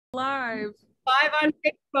Live. Live on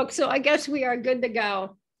Facebook, so I guess we are good to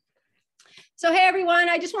go. So hey everyone,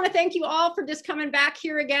 I just want to thank you all for just coming back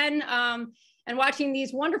here again and watching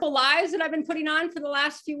these wonderful lives that I've been putting on for the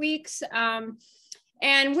last few weeks.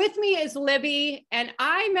 And with me is Libby, and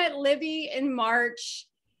I met Libby in March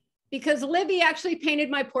because Libby actually painted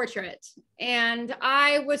my portrait. And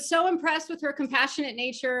I was so impressed with her compassionate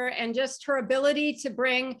nature and just her ability to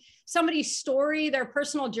bring somebody's story, their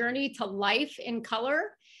personal journey to life in color,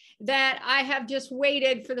 that I have just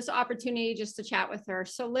waited for this opportunity just to chat with her.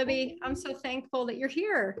 So Libby, I'm so thankful that you're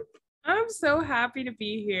here. I'm so happy to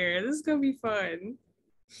be here. This is gonna be fun.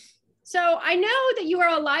 So I know that you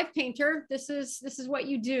are a live painter. This is what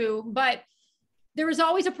you do, but there was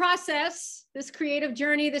always a process, this creative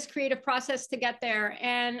journey, this creative process to get there.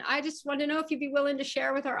 And I just want to know if you'd be willing to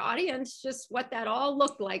share with our audience just what that all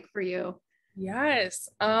looked like for you. Yes.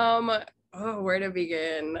 Where to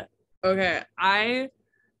begin? Okay, I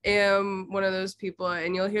am one of those people,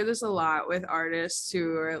 and you'll hear this a lot with artists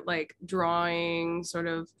who are like drawing sort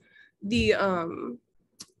of the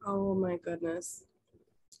oh my goodness,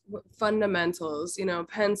 fundamentals,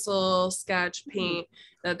 pencil, sketch, paint,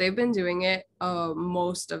 that they've been doing it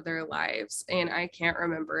most of their lives. And I can't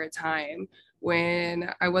remember a time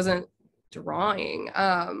when I wasn't drawing.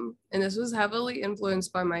 And this was heavily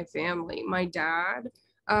influenced by my family. My dad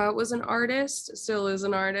was an artist, still is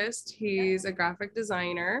an artist. He's a graphic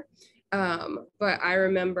designer. But I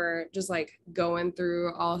remember just like going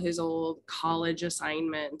through all his old college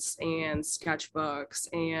assignments and sketchbooks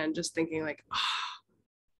and just thinking like,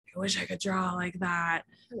 oh, I wish I could draw like that.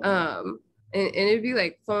 And it'd be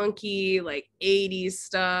like funky, like 80s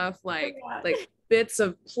stuff, like bits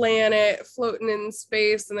of planet floating in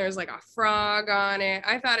space, and there's like a frog on it.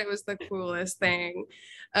 I thought it was the coolest thing.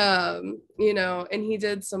 And he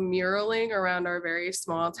did some muraling around our very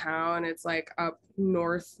small town. It's like up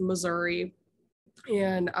north Missouri.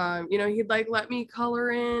 And he'd like let me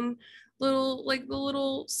color in the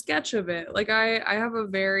little sketch of it. Like I have a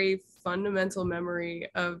very fundamental memory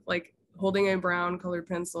of like holding a brown colored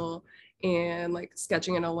pencil and like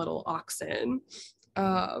sketching in a little oxen.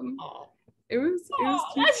 It was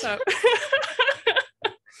cute stuff.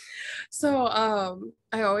 So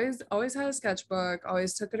I always had a sketchbook,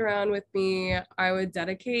 always took it around with me. I would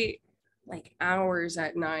dedicate like hours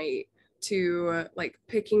at night to like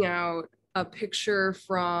picking out a picture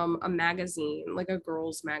from a magazine, like a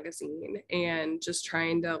girls magazine, and just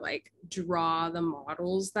trying to like draw the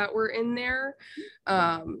models that were in there.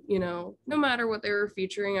 No matter what they were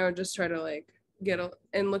featuring, I would just try to like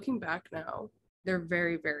and looking back now, they're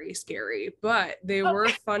very, very scary, but they were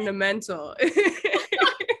fundamental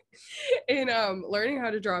in learning how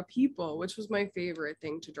to draw people, which was my favorite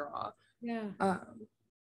thing to draw. Yeah.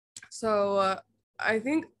 So I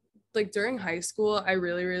think like during high school, I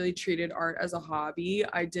really, really treated art as a hobby.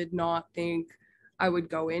 I did not think I would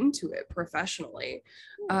go into it professionally.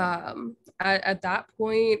 At that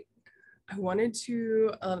point, I wanted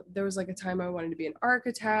to, there was like a time I wanted to be an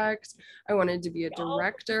architect. I wanted to be a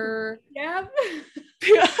director. Yeah.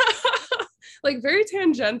 Like very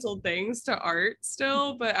tangential things to art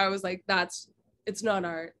still, but I was like, it's not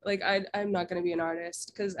art. Like I'm not going to be an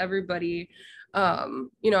artist, because everybody, I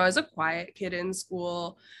was a quiet kid in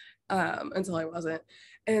school until I wasn't.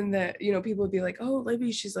 And that, people would be like, oh,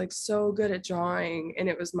 Libby, she's like so good at drawing. And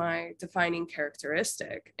it was my defining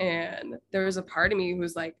characteristic. And there was a part of me who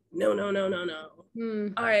was like, no.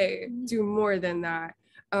 I do more than that.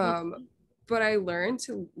 But I learned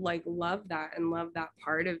to like love that and love that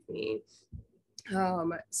part of me.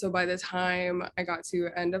 So by the time I got to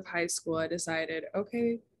end of high school, I decided,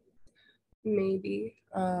 okay, maybe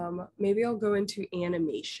I'll go into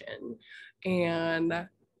animation. And I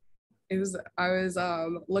was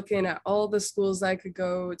looking at all the schools I could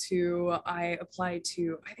go to. I applied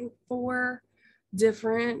to, I think, 4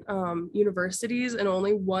 different universities and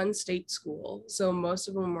only 1 state school. So most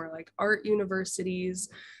of them were like art universities.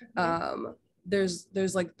 There's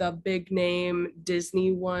like the big name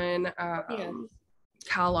Disney one,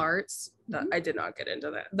 Cal Arts. I did not get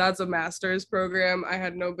into that. That's a master's program. I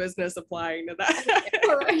had no business applying to that.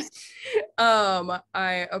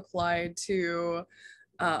 I applied to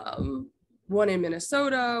one in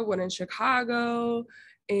Minnesota, one in Chicago,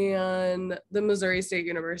 and the Missouri State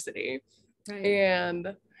University. Right.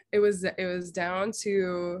 And it was down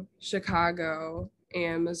to Chicago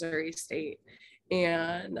and Missouri State.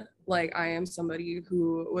 And like, I am somebody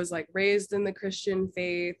who was like raised in the Christian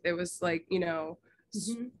faith. It was like,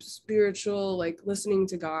 spiritual, like listening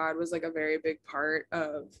to God was like a very big part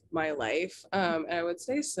of my life. And I would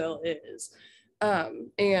say still is.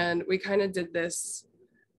 And we kind of did this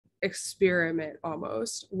experiment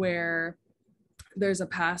almost, where there's a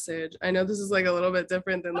passage. I know this is like a little bit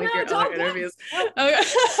different than like your other interviews. Okay.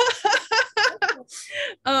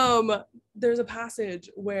 There's a passage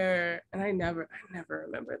where, and I never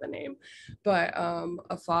remember the name, but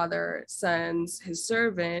a father sends his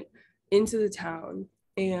servant into the town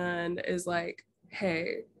and is like,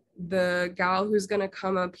 hey, the gal who's gonna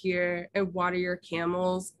come up here and water your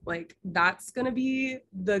camels, like that's gonna be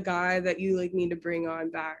the guy that you like need to bring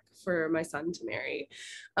on back for my son to marry.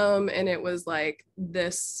 And it was like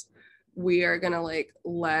this, we are gonna like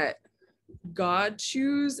let God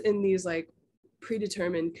choose in these like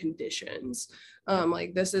predetermined conditions.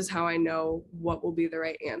 Like this is how I know what will be the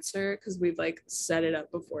right answer, because we've like set it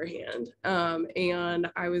up beforehand.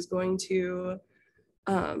 And I was going to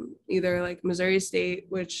either like Missouri State,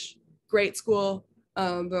 which great school,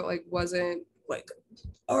 but like wasn't like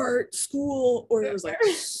art school, or it was like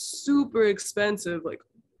super expensive like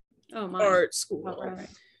art school.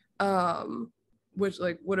 Which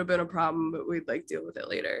like would have been a problem, but we'd like deal with it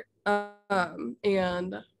later.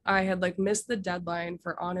 And I had like missed the deadline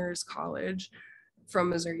for honors college from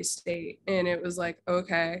Missouri State, and it was like,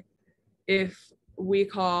 okay, if we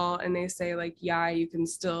call and they say like, yeah, you can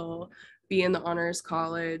still be in the honors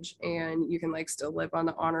college and you can like still live on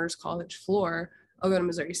the honors college floor, I'll go to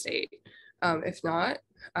Missouri State. If not,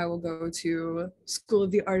 I will go to School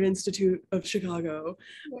of the Art Institute of Chicago.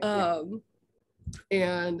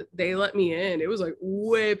 And they let me in. It was like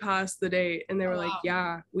way past the date, and they were like,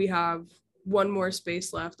 yeah, we have one more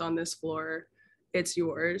space left on this floor, it's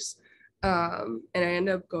yours. And I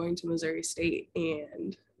ended up going to Missouri State,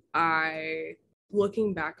 and I,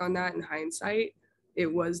 looking back on that in hindsight,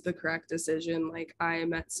 it was the correct decision. Like I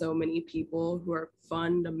met so many people who are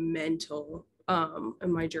fundamental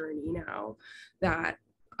in my journey now, that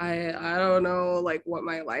I don't know like what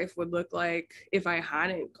my life would look like if I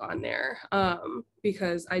hadn't gone there.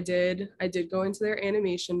 Because I did go into their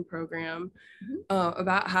animation program.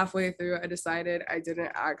 About halfway through, I decided I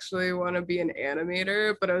didn't actually want to be an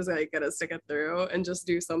animator, but I was like gonna stick it through and just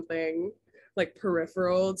do something like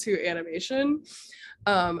peripheral to animation.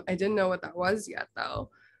 I didn't know what that was yet though,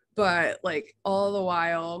 but like all the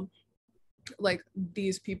while, like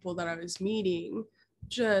these people that I was meeting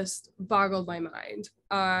just boggled my mind.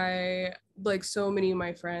 I, like so many of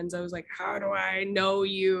my friends, I was like, how do I know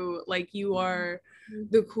you? Like you are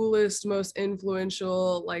the coolest, most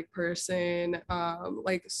influential like person.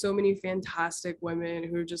 Like so many fantastic women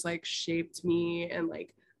who just like shaped me and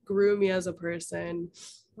like grew me as a person.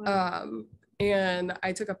 And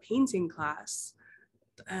I took a painting class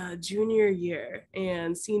junior year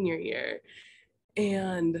and senior year,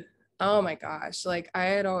 and oh my gosh, like I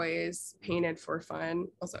had always painted for fun.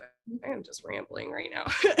 Also, I am just rambling right now.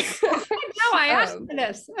 No, I asked for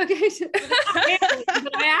this. Okay.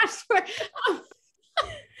 But I asked for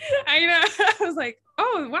I know. I was like,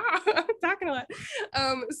 oh wow, I'm talking a lot.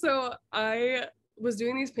 So I was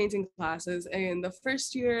doing these painting classes, and the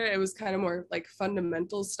first year it was kind of more like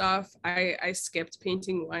fundamental stuff. I skipped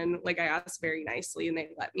painting one, like I asked very nicely and they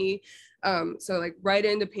let me. So like right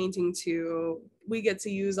into painting two, we get to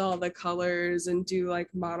use all the colors and do like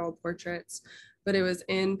model portraits. But it was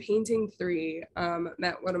in painting three,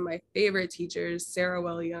 met one of my favorite teachers, Sarah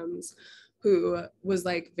Williams, who was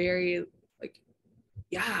like very like,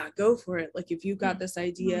 yeah, go for it. Like if you've got this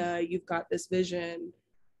idea, you've got this vision,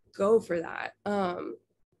 go for that.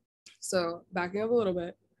 So backing up a little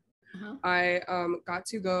bit, I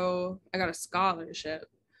got a scholarship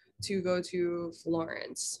to go to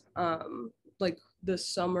Florence, like the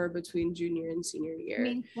summer between junior and senior year. I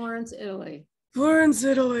mean, Florence, Italy. Florence,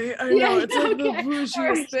 Italy. I know, it's like the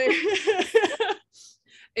bougiest thing.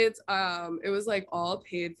 It was like all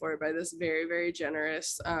paid for by this very, very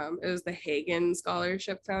generous, it was the Hagen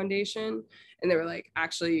Scholarship Foundation, and they were like,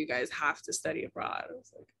 actually you guys have to study abroad. I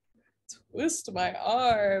was like, twist my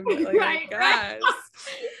arm, like, right, guys.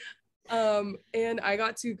 And I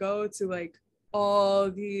got to go to like all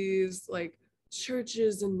these like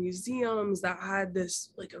churches and museums that had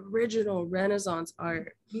this like original Renaissance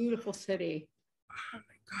art. Beautiful city. Oh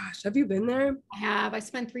my gosh, have you been there? I have. I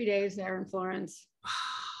spent 3 days there in Florence.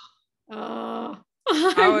 I'd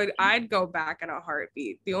go back in a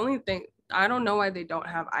heartbeat. The only thing, I don't know why they don't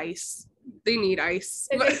have ice. They need ice.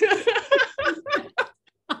 Let's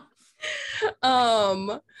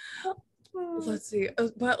see.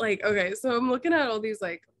 But like, okay, so I'm looking at all these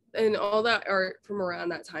like, and all that art from around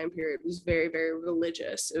that time period was very, very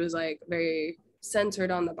religious. It was like very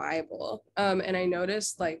centered on the Bible. And I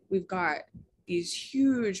noticed like we've got these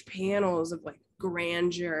huge panels of like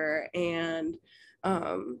grandeur and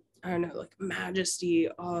I don't know, like majesty,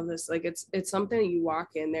 all of this. Like it's something you walk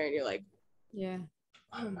in there and you're like, yeah.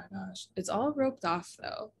 oh my gosh. It's all roped off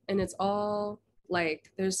though. And it's all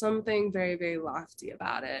like there's something very, very lofty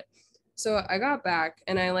about it. So I got back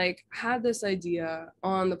and I like had this idea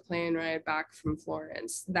on the plane ride back from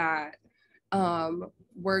Florence that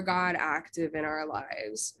were God active in our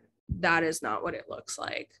lives, that is not what it looks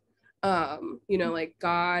like. You know, like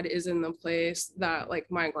God is in the place that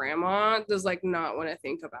like my grandma does like not want to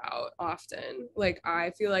think about often. Like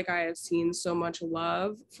I feel like I have seen so much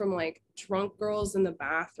love from like drunk girls in the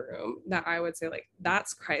bathroom that I would say like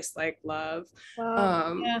that's Christ-like love. Wow.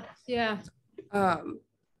 um Yeah. Yeah. um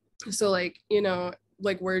so like, you know,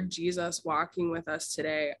 like where Jesus walking with us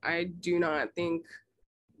today, I do not think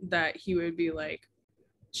that he would be like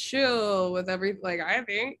chill with everything. Like I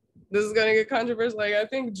think this is gonna get controversial. Like I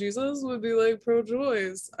think Jesus would be like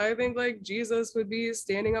pro-choice. I think like Jesus would be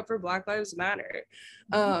standing up for Black Lives Matter.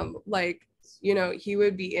 Like, you know, he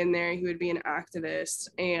would be in there, he would be an activist,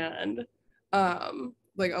 and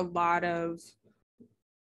like a lot of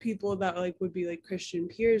people that like would be like Christian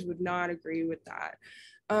peers would not agree with that.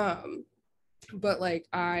 But like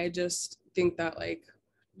I just think that like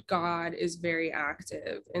God is very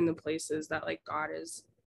active in the places that like God is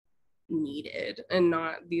needed, and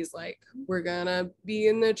not these like we're gonna be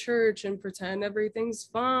in the church and pretend everything's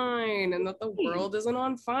fine and that the world isn't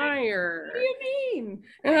on fire. What do you mean?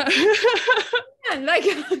 Yeah. Yeah, like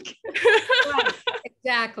right.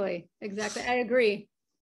 Exactly. I agree.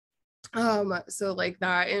 So like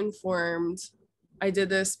that informed, I did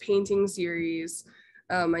this painting series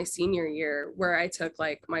my senior year where I took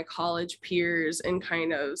like my college peers and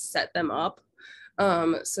kind of set them up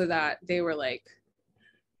so that they were like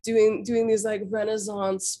doing these like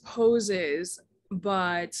Renaissance poses,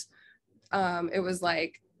 but it was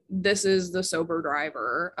like this is the sober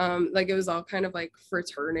driver. Like it was all kind of like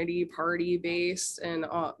fraternity party based and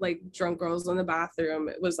all like drunk girls in the bathroom.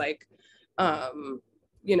 It was like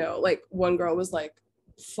you know, like one girl was like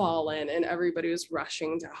fallen and everybody was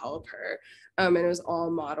rushing to help her. And it was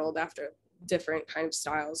all modeled after different kind of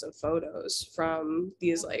styles of photos from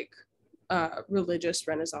these like religious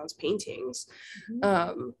Renaissance paintings.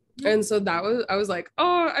 And so that was, I was like,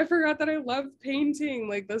 oh, I forgot that I love painting.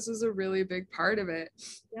 Like this is a really big part of it.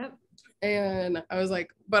 Yep. And I was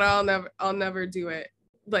like, but I'll never do it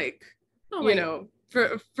like, Oh, you know,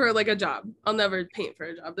 for like a job. I'll never paint for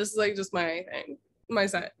a job. This is like just my thing, my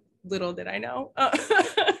set. Little did I know.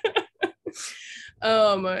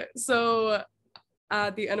 So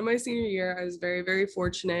at the end of my senior year, I was very, very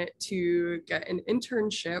fortunate to get an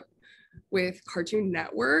internship with Cartoon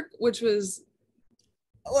Network, which was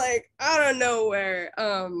like out of nowhere.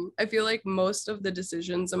 I feel like most of the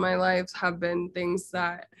decisions in my life have been things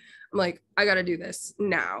that I'm like, I gotta do this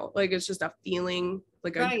now. Like it's just a feeling,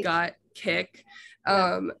 like a gut kick.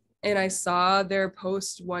 And I saw their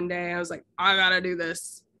post one day. I was like, I gotta do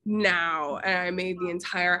this now. And I made the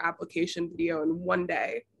entire application video in one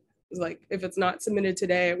day. It was like, if it's not submitted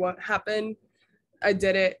today, it won't happen. I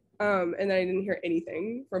did it. And then I didn't hear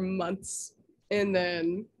anything for months. And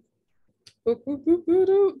then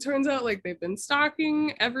turns out like they've been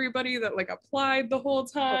stalking everybody that like applied the whole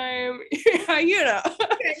time. Yeah, you know.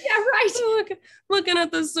 Yeah, right. Looking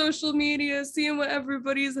at the social media, seeing what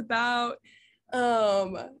everybody's about.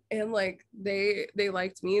 And like they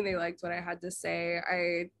liked me, they liked what I had to say.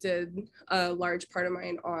 I did a large part of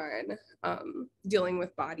mine on dealing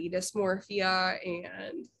with body dysmorphia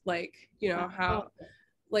and like, you know, how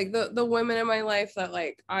like the women in my life that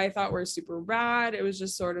like I thought were super rad, it was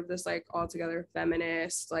just sort of this like altogether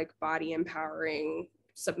feminist, like body empowering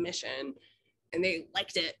submission, and they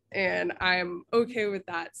liked it and I'm okay with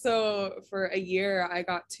that. So for a year I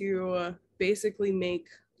got to basically make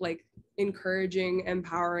like encouraging,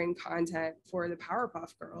 empowering content for the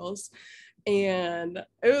Powerpuff Girls. And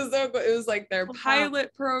it was like their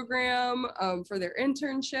pilot program for their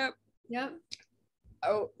internship. Yep.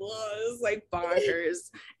 Oh, it was like bonkers.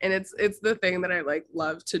 And it's the thing that I like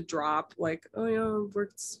love to drop, like, oh yeah,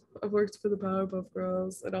 I've worked for the Powerpuff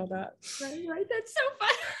Girls and all that. Right. That's so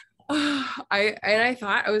fun. I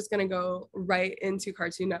thought I was gonna go right into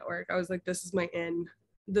Cartoon Network. I was like, this is my in.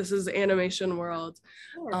 This is animation world.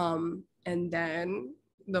 Sure. And then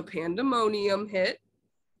the pandemonium hit,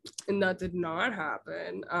 and that did not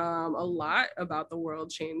happen. A lot about the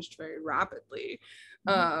world changed very rapidly.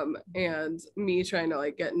 And me trying to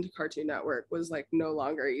like get into Cartoon Network was like no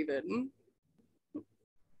longer even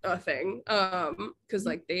a thing. Because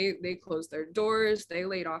like they closed their doors, they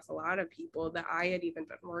laid off a lot of people that I had even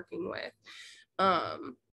been working with.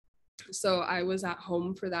 So I was at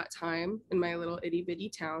home for that time in my little itty bitty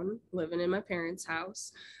town, living in my parents'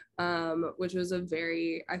 house, which was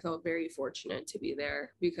I felt very fortunate to be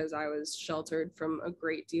there because I was sheltered from a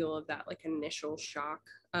great deal of that like initial shock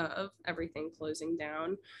of everything closing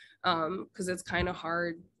down. Because it's kind of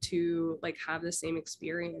hard to like have the same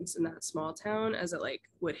experience in that small town as it like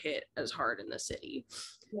would hit as hard in the city.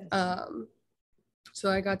 Yes. So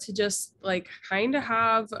I got to just like kind of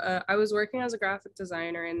have I was working as a graphic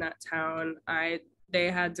designer in that town.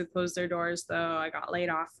 They had to close their doors though. I got laid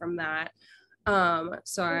off from that.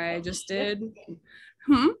 So I just did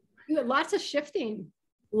You had lots of shifting.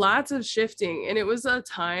 Lots of shifting, and it was a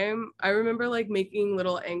time I remember like making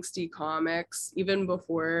little angsty comics even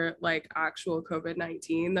before like actual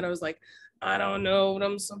COVID-19 that I was like, I don't know what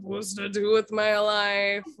I'm supposed to do with my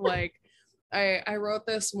life. Like I wrote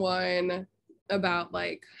this one about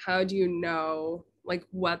like how do you know like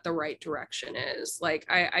what the right direction is. Like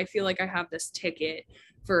I feel like I have this ticket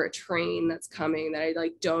for a train that's coming that I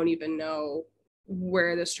like don't even know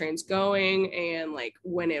where this train's going and like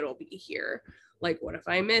when it'll be here. Like what if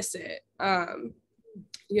I miss it?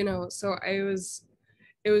 So it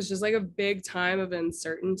was just like a big time of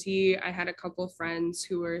uncertainty. I had a couple friends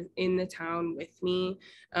who were in the town with me,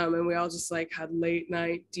 and we all just like had late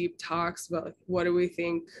night deep talks about like, what do we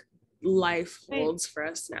think life holds for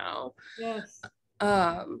us now. Yes.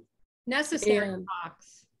 Um, Necessary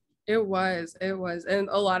talks. It was. And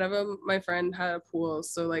a lot of them, my friend had a pool.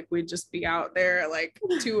 So like we'd just be out there at like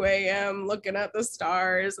 2 a.m. looking at the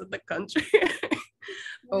stars of the country.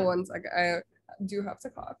 Oh, 1 second. I do have to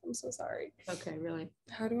cough. I'm so sorry. Okay, really.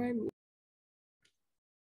 How do I mute?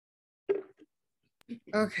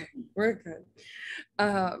 Okay, we're good.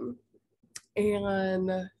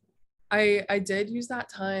 And I did use that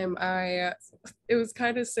time. It was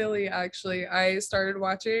kind of silly actually. I started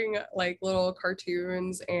watching like little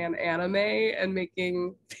cartoons and anime and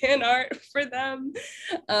making fan art for them,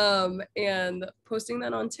 and posting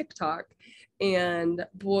that on TikTok. And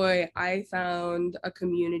boy, I found a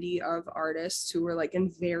community of artists who were like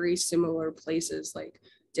in very similar places, like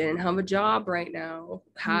didn't have a job right now,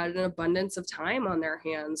 had an abundance of time on their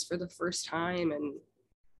hands for the first time, and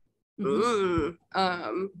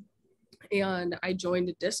and I joined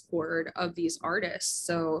a Discord of these artists.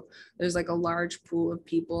 So there's like a large pool of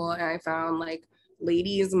people, and I found like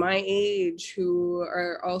ladies my age who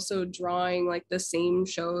are also drawing like the same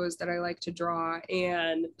shows that I like to draw.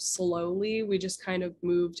 And slowly we just kind of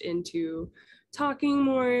moved into talking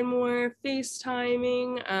more and more,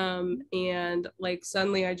 FaceTiming. And like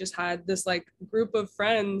suddenly I just had this like group of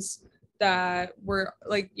friends that were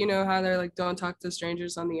like, you know how they're like, don't talk to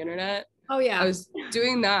strangers on the internet. Oh yeah. I was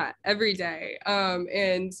doing that every day.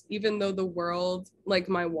 And even though the world, like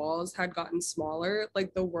my walls had gotten smaller,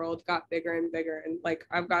 like the world got bigger and bigger. And like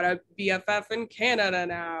I've got a BFF in Canada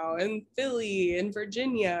now, in Philly, in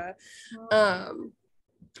Virginia.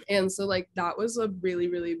 And so like that was a really,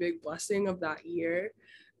 really big blessing of that year.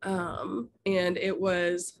 And it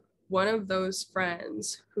was one of those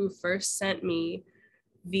friends who first sent me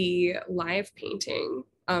the live painting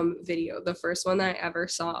video, the first one that I ever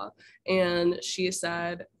saw. And she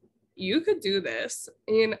said, you could do this.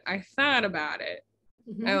 And I thought about it.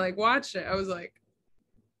 I like watched it. I was like,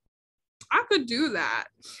 I could do that.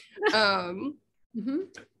 And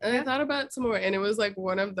I thought about it some more, and it was like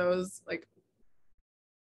one of those like,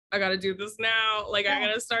 I gotta do this now. Like I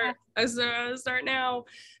gotta start now.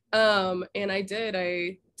 And I did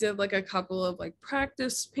like a couple of like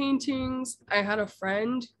practice paintings. I had a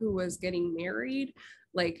friend who was getting married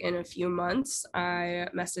like in a few months. I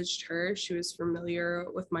messaged her. She was familiar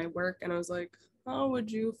with my work, and I was like, how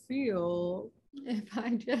would you feel if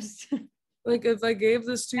I just like if I gave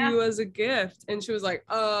this to you as a gift? And she was like,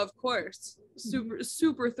 of course,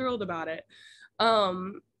 super thrilled about it.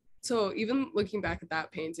 So even looking back at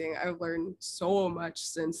that painting, I've learned so much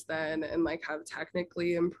since then, and like have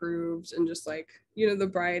technically improved, and just like, you know, the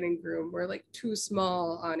bride and groom were like too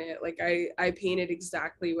small on it. Like I painted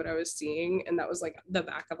exactly what I was seeing, and that was like the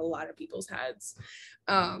back of a lot of people's heads.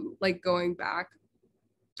 Like going back,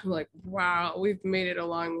 I'm like, wow, we've made it a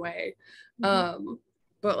long way.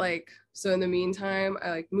 But like, so in the meantime,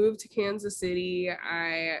 I like moved to Kansas City.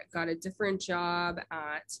 I got a different job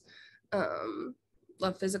at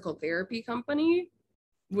a physical therapy company,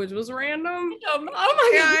 which was random. Oh my God.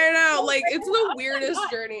 Yeah, I know. Like it's the weirdest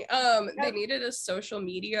journey. They needed a social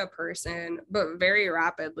media person, but very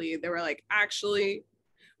rapidly they were like, actually,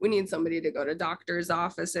 we need somebody to go to doctors'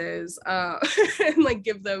 offices and like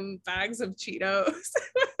give them bags of Cheetos.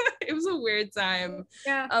 It was a weird time.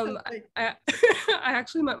 Yeah. I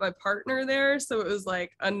actually met my partner there, so it was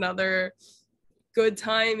like another good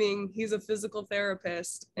timing. He's a physical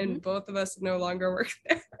therapist, and both of us no longer work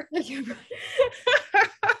there.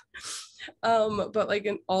 But like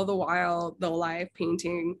in all the while, the live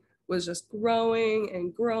painting was just growing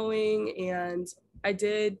and growing. And I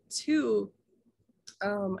did two,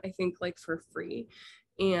 I think like for free.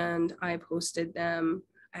 And I posted them.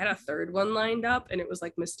 I had a third one lined up and it was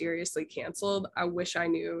like mysteriously canceled. I wish I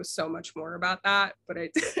knew so much more about that, but I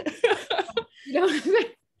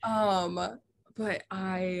but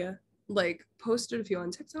I like posted a few on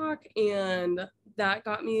TikTok, and that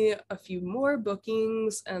got me a few more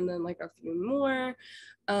bookings, and then like a few more,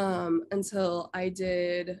 until I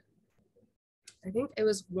did, I think it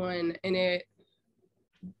was one, and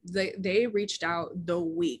they reached out the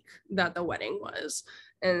week that the wedding was,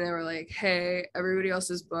 and they were like, hey, everybody else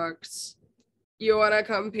is booked, you want to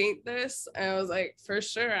come paint this? And I was like, for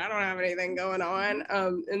sure, I don't have anything going on.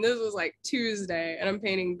 And this was like Tuesday, and I'm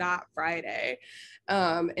painting that Friday.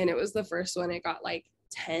 And it was the first one. It got like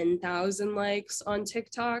 10,000 likes on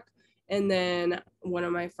TikTok. And then one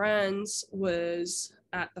of my friends was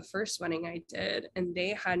at the first wedding I did, and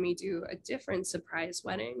they had me do a different surprise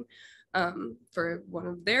wedding for one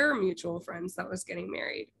of their mutual friends that was getting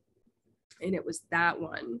married. And it was that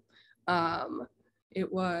one.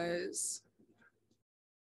 It was,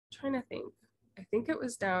 trying to think, I think it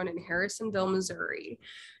was down in Harrisonville, Missouri,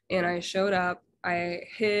 and I showed up, I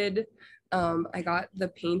hid, I got the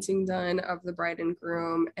painting done of the bride and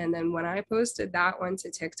groom, and then when I posted that one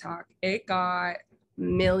to TikTok, it got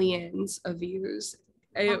millions of views,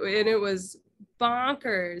 and it was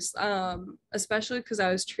bonkers, especially because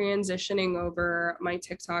I was transitioning over my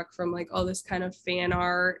TikTok from like all this kind of fan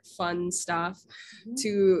art fun stuff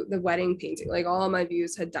to the wedding painting. Like all of my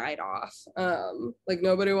views had died off, like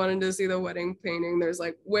nobody wanted to see the wedding painting. There's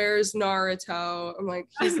like, where's Naruto? I'm like,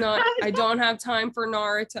 he's not, I don't have time for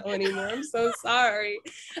Naruto anymore, I'm so sorry.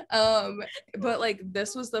 But like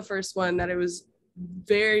this was the first one that it was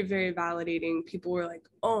very, very validating. People were like,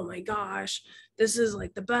 oh my gosh, this is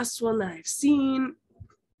like the best one that I've seen.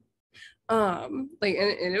 Like,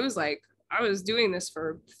 and it was like, I was doing this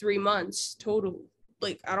for 3 months total,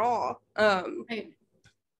 like at all. Right.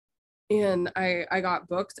 And I got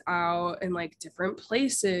booked out in like different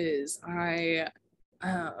places. I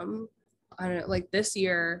don't know, like this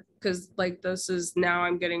year, because like this is now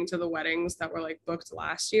I'm getting to the weddings that were like booked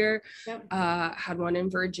last year. Yep. Had one in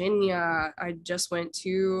Virginia. I just went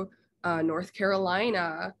to North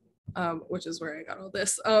Carolina, which is where I got all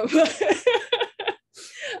this.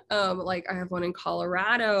 Like I have one in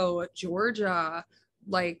Colorado, Georgia,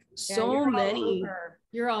 like so many.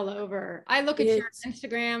 You're all over. I look at your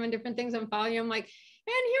Instagram and different things I'm following. I'm like,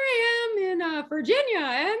 and here I am in Virginia,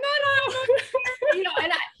 and then you know,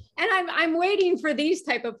 and I'm waiting for these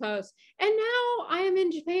type of posts. And now I am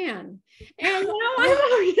in Japan, and now I'm,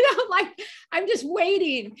 you know, like I'm just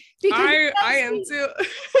waiting because I am too.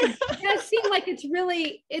 It does seem like it's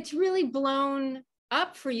really blown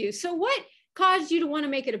up for you. So what caused you to want to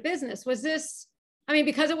make it a business? Was this, I mean,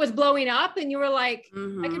 because it was blowing up and you were like,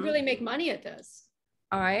 I could really make money at this?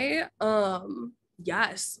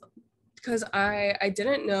 Yes, because I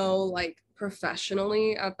didn't know like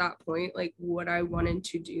professionally at that point like what I wanted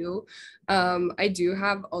to do. I do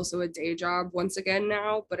have also a day job once again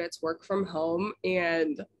now, but it's work from home,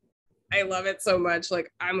 and I love it so much.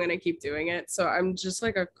 Like I'm gonna keep doing it. So I'm just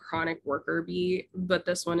like a chronic worker bee, but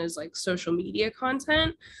this one is like social media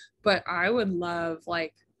content. But I would love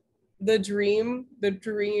like the dream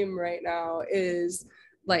right now is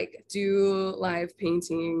like do live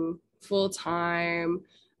painting full time,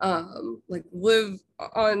 like live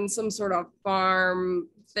on some sort of farm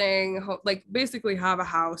thing, like basically have a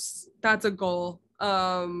house. That's a goal.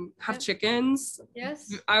 Have chickens.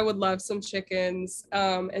 Yes, I would love some chickens,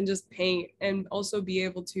 and just paint, and also be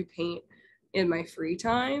able to paint in my free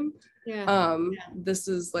time. This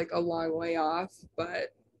is like a long way off,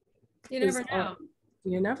 but you never know.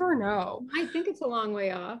 You never know. I think it's a long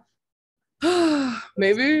way off.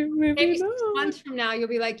 maybe 6 months from now, you'll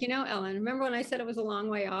be like, you know, Ellen, remember when I said it was a long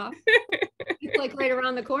way off? It's like right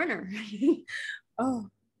around the corner. Oh,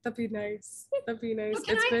 that'd be nice. That'd be nice.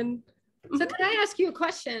 So can I ask you a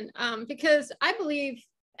question? Because I believe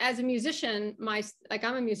as a musician,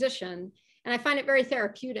 I'm a musician, and I find it very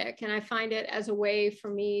therapeutic, and I find it as a way for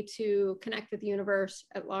me to connect with the universe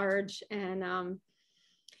at large. And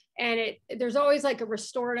there's always like a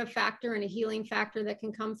restorative factor and a healing factor that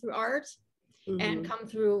can come through art and come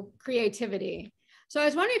through creativity. So I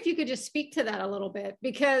was wondering if you could just speak to that a little bit,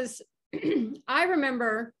 because I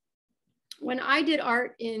remember when I did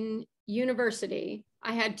art in university,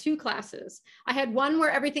 I had 2 classes. I had one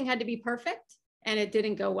where everything had to be perfect, and it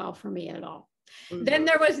didn't go well for me at all. Then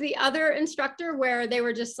there was the other instructor where they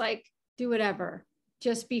were just like, do whatever,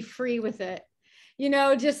 just be free with it, you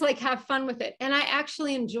know, just like have fun with it. And I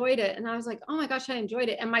actually enjoyed it. And I was like, oh my gosh, I enjoyed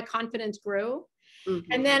it. And my confidence grew.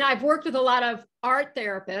 And then I've worked with a lot of art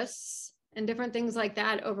therapists and different things like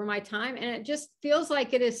that over my time. And it just feels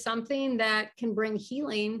like it is something that can bring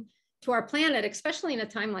healing to our planet, especially in a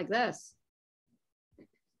time like this.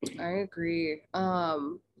 I agree.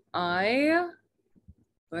 Goodness,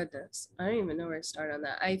 I don't even know where to start on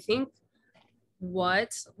that. I think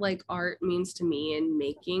what like art means to me in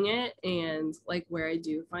making it, and like where I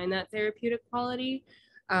do find that therapeutic quality,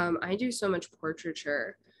 I do so much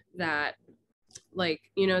portraiture that, like,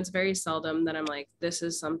 you know, it's very seldom that I'm like, this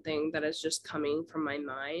is something that is just coming from my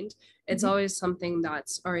mind. It's always something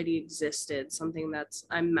that's already existed, something that's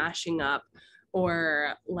I'm mashing up,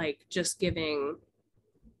 or like just giving,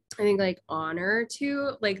 I think, like honor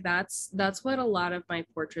to. Like that's what a lot of my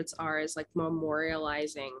portraits are, is like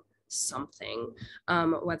memorializing something,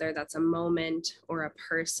 whether that's a moment or a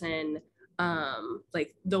person,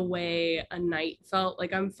 like the way a night felt.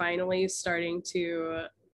 Like I'm finally starting to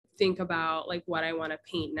think about like what I want to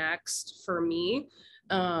paint next for me.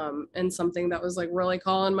 And something that was like really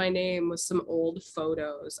calling my name was some old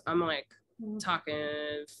photos. I'm like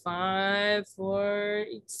talking 5, 4,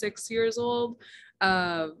 6 years old,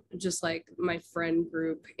 just like my friend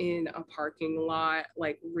group in a parking lot,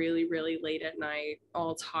 like really, really late at night,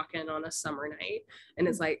 all talking on a summer night. And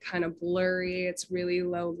it's like kind of blurry, it's really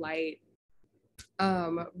low light.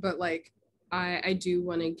 But like I do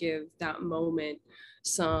want to give that moment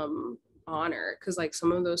some honor, because like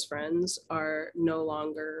some of those friends are no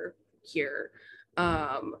longer here.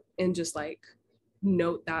 And just like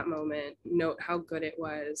note that moment, note how good it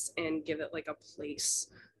was, and give it like a place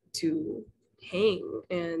to hang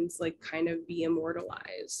and like kind of be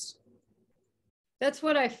immortalized. That's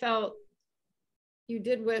what I felt you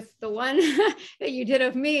did with the one that you did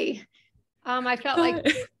of me. I felt like,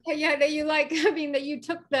 yeah, that you like, I mean, that you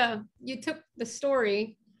took the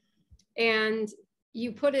story and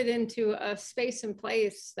you put it into a space and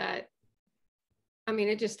place that, I mean,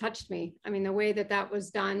 it just touched me. I mean, the way that that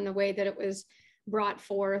was done, the way that it was brought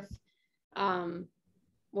forth,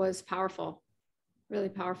 was powerful, really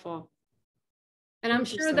powerful. And I'm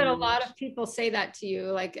sure that a lot of people say that to you.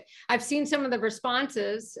 Like I've seen some of the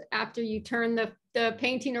responses after you turn the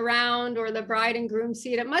painting around, or the bride and groom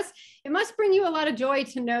seat. It must bring you a lot of joy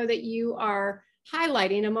to know that you are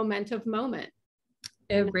highlighting a momentous moment.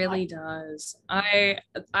 It really does. I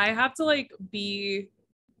have to like be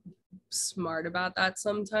smart about that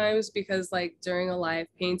sometimes, because like during a live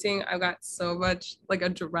painting I've got so much like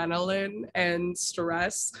adrenaline and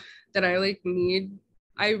stress that I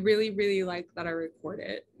really, really like that I record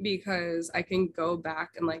it, because I can go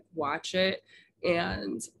back and like watch it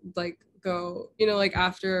and like go, you know, like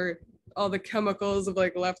after all the chemicals have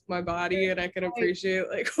like left my body, and I can appreciate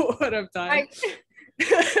like what I've done.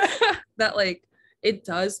 That like it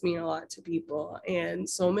does mean a lot to people, and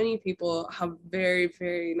so many people have very,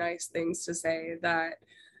 very nice things to say that,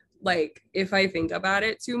 like, if I think about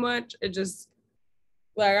it too much, it just,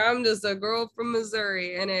 like, I'm just a girl from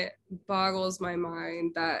Missouri, and it boggles my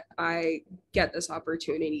mind that I get this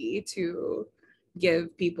opportunity to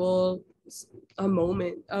give people a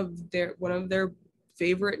moment of one of their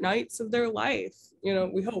favorite nights of their life. You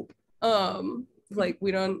know, we hope. Like,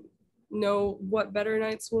 we don't know what better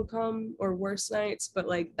nights will come or worse nights, but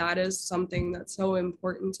like that is something that's so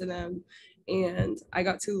important to them. And I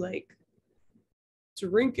got to like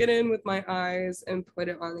drink it in with my eyes and put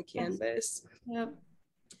it on the canvas. Yep.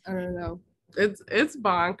 I don't know. It's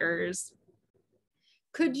bonkers.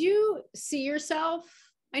 Could you see yourself?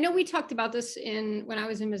 I know we talked about this when I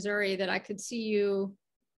was in Missouri, that I could see you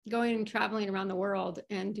going and traveling around the world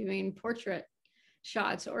and doing portrait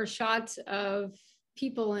shots, or shots of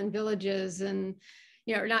people in villages, and,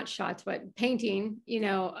 you know, or not shots, but painting, you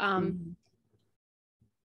know.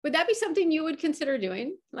 Would that be something you would consider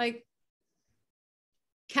doing? Like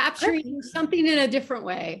capturing something in a different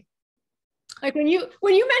way? Like when you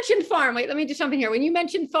mentioned farm, wait, let me just jump in here. When you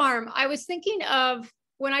mentioned farm, I was thinking of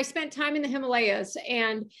when I spent time in the Himalayas,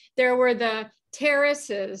 and there were the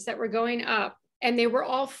terraces that were going up, and they were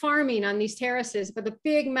all farming on these terraces, but the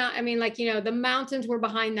big mountain, I mean, like, you know, the mountains were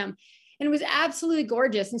behind them, and it was absolutely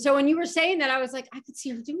gorgeous. And so when you were saying that, I was like, I could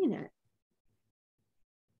see her doing it.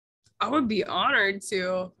 I would be honored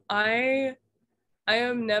to. I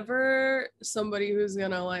am never somebody who's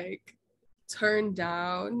gonna like turn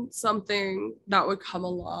down something that would come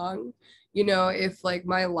along, you know, if like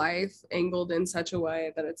my life angled in such a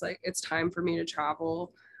way that it's like it's time for me to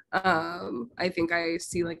travel. I think I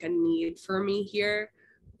see like a need for me here,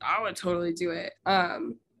 would totally do it.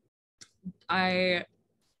 I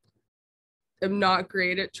am not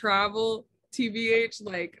great at travel, TBH,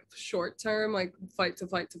 like short term, like flight to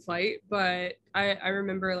flight. But I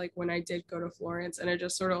remember like when I did go to Florence and I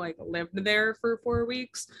just sort of like lived there for 4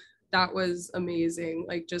 weeks. That was amazing.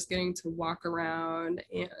 Like just getting to walk around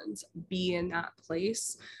and be in that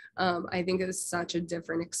place. I think it's such a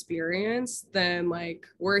different experience than like,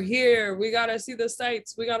 we're here, we gotta see the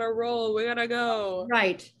sights, we gotta roll, we gotta go.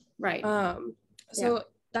 Right. So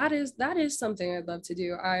that is something I'd love to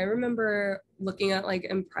do. I remember looking at like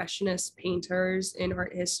impressionist painters in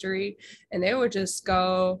art history, and they would just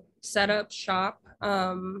go set up shop.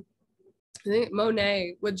 I think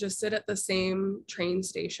Monet would just sit at the same train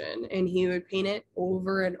station and he would paint it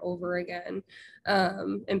over and over again,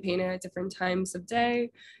 and paint it at different times of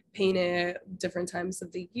day, paint it different times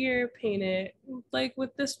of the year, paint it like with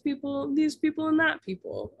these people and that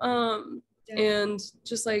people. And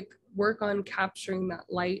just like work on capturing that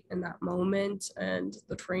light in that moment and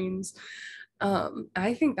the trains.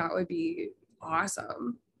 I think that would be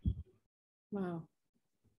awesome. Wow.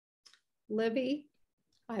 Libby,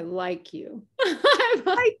 I like you. I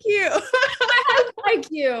like you. I like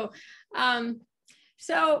you.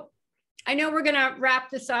 So I know we're gonna wrap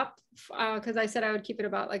this up because I said I would keep it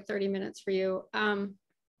about like 30 minutes for you.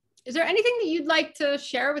 Is there anything that you'd like to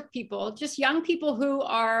share with people, just young people who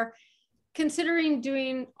are considering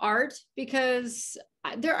doing art? Because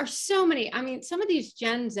there are so many, I mean, some of these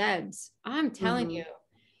Gen Zs, I'm telling you,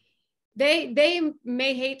 they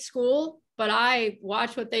may hate school, but I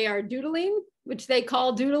watch what they are doodling, which they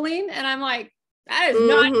call doodling. And I'm like, that is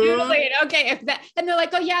not doodling. Okay. If that, and they're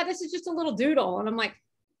like, oh yeah, this is just a little doodle. And I'm like,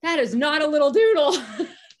 that is not a little doodle.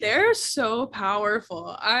 They're so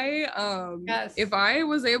powerful. Yes. If I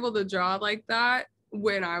was able to draw like that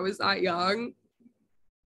when I was that young,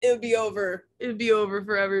 it would be over. It'd be over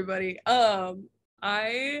for everybody.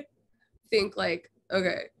 I think like,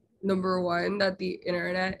 okay, number one, that the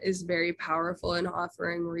internet is very powerful in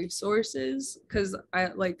offering resources, because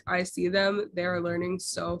I see them, they're learning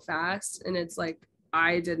so fast, and it's like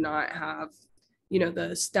I did not have, you know,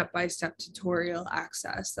 the step-by-step tutorial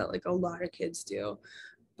access that like a lot of kids do.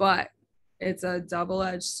 But it's a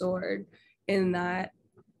double-edged sword in that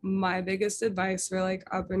my biggest advice for like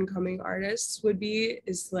up and coming artists would be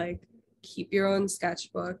is like keep your own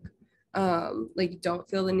sketchbook. Like don't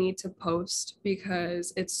feel the need to post,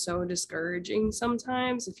 because it's so discouraging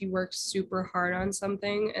sometimes if you work super hard on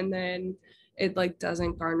something and then it like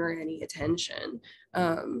doesn't garner any attention.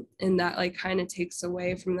 And that like kind of takes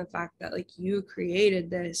away from the fact that like you created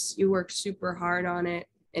this, you worked super hard on it,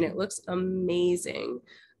 and it looks amazing.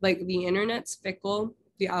 Like the internet's fickle,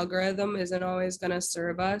 the algorithm isn't always going to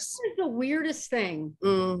serve us. It's the weirdest thing.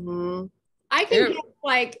 I can get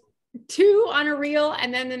like 2 on a reel,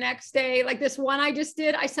 and then the next day, like this one I just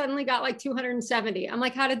did, I suddenly got like 270. I'm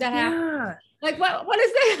like, how did that happen? Yeah. Like what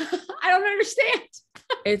is that? I don't understand.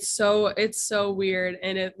 It's so weird,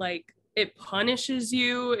 and it punishes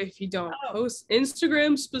you if you don't post.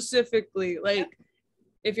 Instagram specifically, like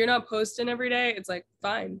if you're not posting every day, it's like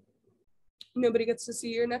fine, nobody gets to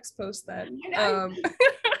see your next post then.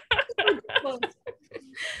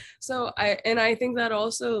 So I think that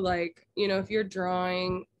also, like, you know, if you're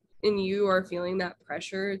drawing and you are feeling that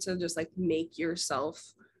pressure to just like make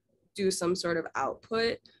yourself do some sort of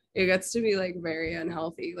output, it gets to be like very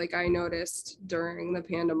unhealthy. Like I noticed during the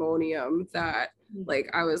pandemonium that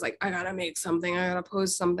like I was like, I gotta make something, I gotta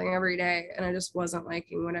post something every day, and I just wasn't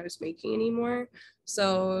liking what I was making anymore.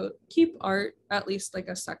 So keep art, at least like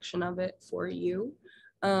a section of it, for you.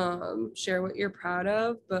 Share what you're proud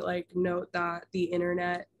of, but like note that the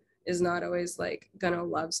internet is not always like gonna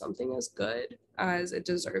love something as good as it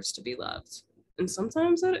deserves to be loved. And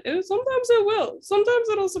sometimes it will. Sometimes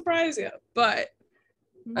it'll surprise you, but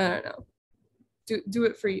I don't know. Do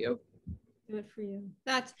it for you. Do it for you.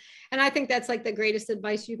 And I think that's like the greatest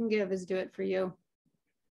advice you can give is do it for you.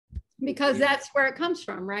 Because that's where it comes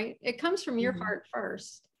from, right? It comes from your heart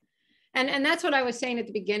first. And that's what I was saying at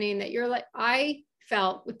the beginning, that you're like, I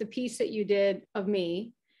felt with the piece that you did of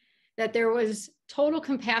me, that there was total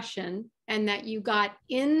compassion, and that you got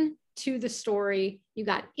into the story, you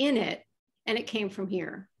got in it, and it came from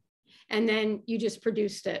here. And then you just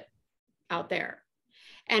produced it out there.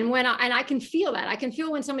 And I can feel that. I can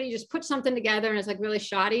feel when somebody just puts something together and it's like really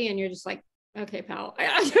shoddy, and you're just like, okay, pal,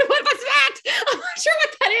 what's that? I'm not sure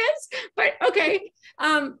what that is, but okay.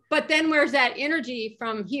 But then where's that energy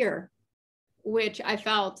from here, which I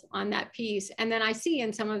felt on that piece. And then I see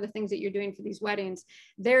in some of the things that you're doing for these weddings,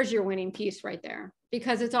 there's your winning piece right there.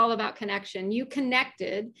 because it's all about connection. You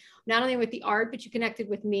connected not only with the art, but you connected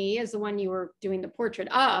with me as the one you were doing the portrait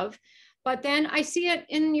of. But then I see it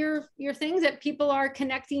in your things that people are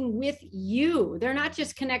connecting with you. They're not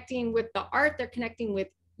just connecting with the art, they're connecting with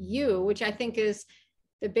you, which I think is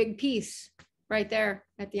the big piece right there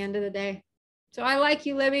at the end of the day. So I like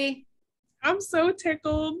you, Libby. I'm so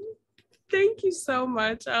tickled. Thank you so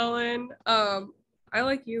much, Ellen. I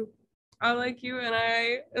like you. I like you, and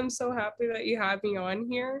I am so happy that you had me on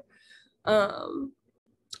here.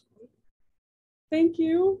 Thank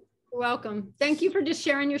you. You're welcome. Thank you for just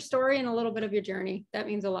sharing your story and a little bit of your journey. That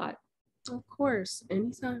means a lot. Of course,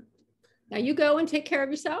 anytime. Now you go and take care of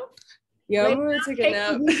yourself. Yeah, I'm gonna take a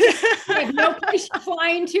nap. You have no place you're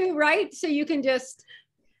flying to, right? So you can just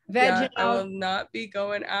veg I out. will not be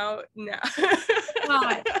going out now.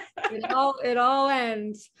 God, it all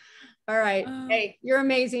ends. All right. Hey, you're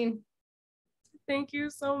amazing. Thank you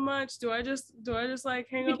so much. Do I just like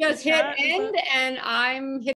hang up? You just hit end and I'm